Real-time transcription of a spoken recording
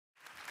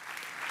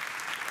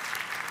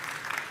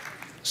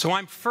So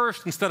I'm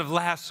first instead of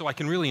last, so I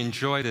can really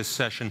enjoy this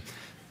session.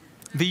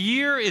 The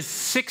year is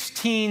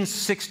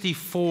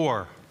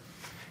 1664,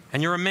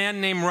 and you're a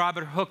man named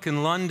Robert Hooke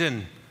in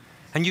London,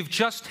 and you've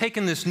just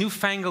taken this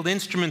newfangled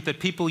instrument that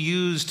people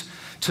used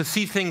to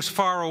see things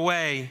far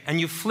away, and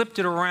you've flipped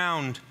it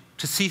around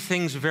to see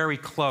things very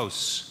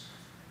close.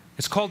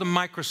 It's called a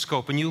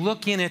microscope, and you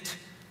look in it,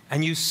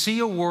 and you see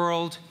a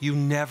world you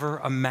never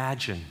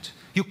imagined.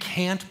 You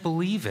can't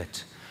believe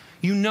it.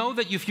 You know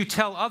that if you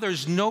tell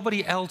others,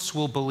 nobody else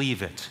will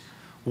believe it.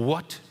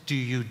 What do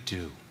you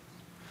do?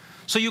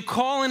 So you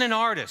call in an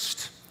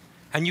artist,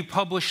 and you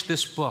publish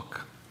this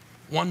book,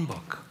 one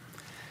book.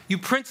 You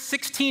print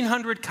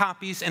 1,600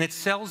 copies, and it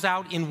sells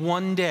out in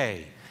one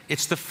day.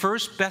 It's the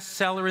first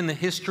bestseller in the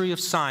history of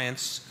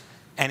science,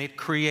 and it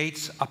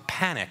creates a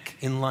panic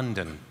in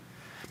London.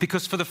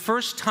 Because for the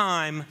first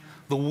time,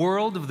 the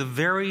world of the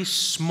very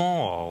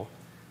small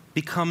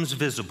becomes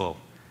visible.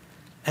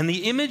 And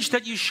the image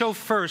that you show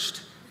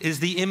first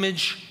is the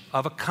image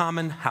of a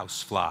common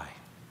housefly.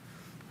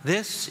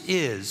 This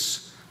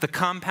is the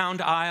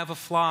compound eye of a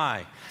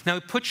fly. Now,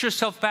 put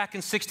yourself back in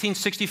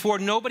 1664.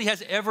 Nobody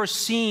has ever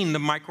seen the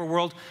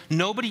microworld.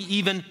 Nobody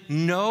even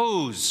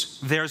knows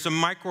there's a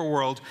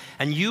microworld.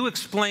 And you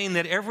explain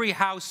that every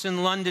house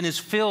in London is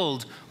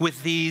filled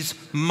with these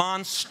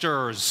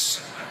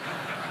monsters.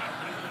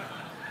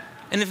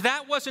 And if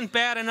that wasn't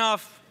bad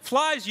enough,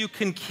 flies you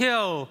can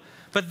kill.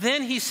 But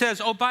then he says,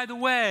 oh, by the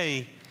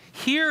way,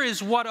 here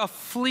is what a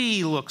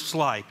flea looks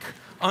like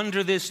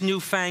under this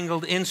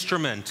newfangled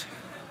instrument.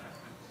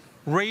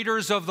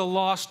 Raiders of the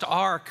Lost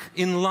Ark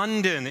in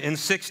London in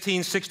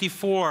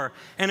 1664.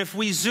 And if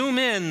we zoom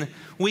in,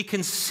 we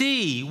can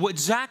see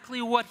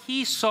exactly what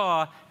he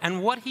saw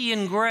and what he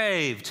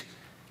engraved.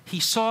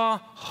 He saw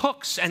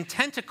hooks and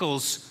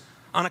tentacles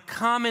on a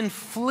common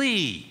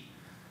flea.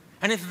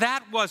 And if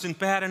that wasn't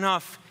bad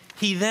enough,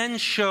 he then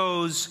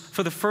shows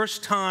for the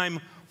first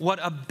time what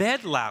a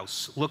bed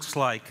louse looks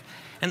like.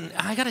 And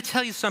I got to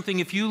tell you something,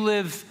 if you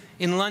live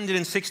in London in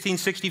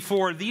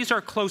 1664, these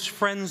are close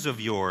friends of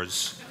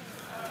yours,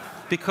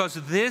 because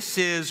this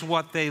is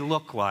what they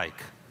look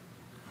like.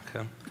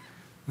 Okay?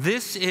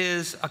 This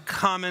is a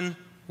common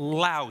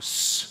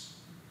louse.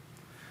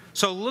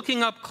 So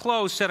looking up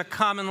close at a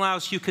common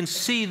louse, you can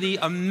see the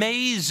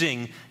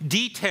amazing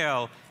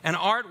detail and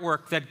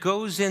artwork that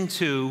goes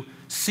into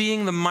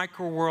seeing the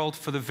microworld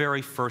for the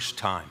very first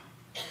time.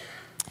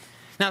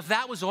 Now, if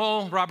that was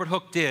all Robert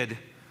Hooke did,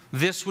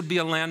 this would be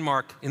a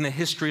landmark in the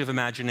history of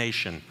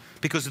imagination,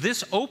 because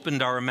this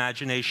opened our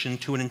imagination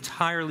to an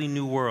entirely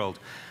new world.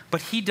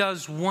 But he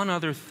does one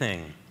other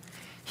thing.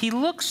 He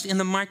looks in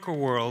the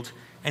microworld,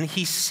 and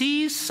he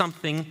sees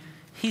something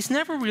he's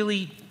never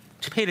really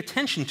paid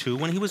attention to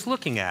when he was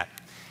looking at.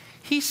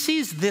 He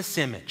sees this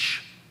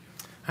image.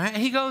 All right?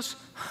 And he goes,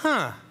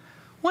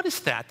 what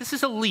is that? This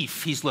is a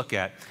leaf he's looking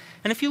at.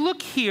 And if you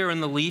look here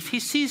in the leaf, he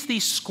sees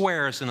these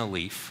squares in a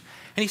leaf.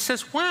 And he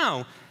says,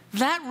 wow,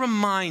 that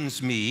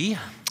reminds me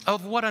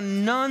of what a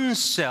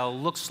nun's cell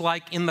looks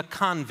like in the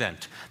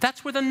convent.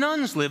 That's where the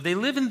nuns live. They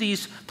live in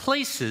these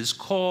places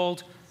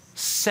called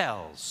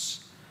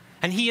cells.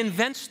 And he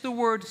invents the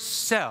word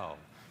cell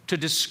to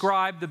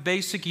describe the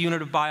basic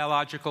unit of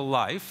biological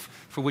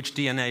life, for which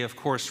DNA, of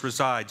course,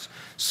 resides.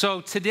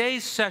 So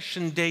today's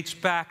session dates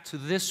back to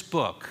this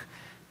book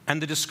and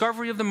the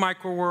discovery of the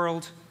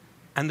microworld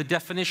and the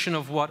definition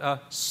of what a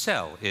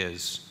cell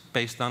is,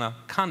 based on a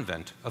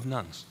convent of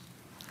nuns.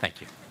 Thank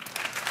you.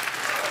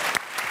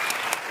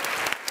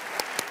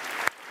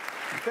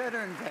 Better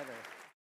and better.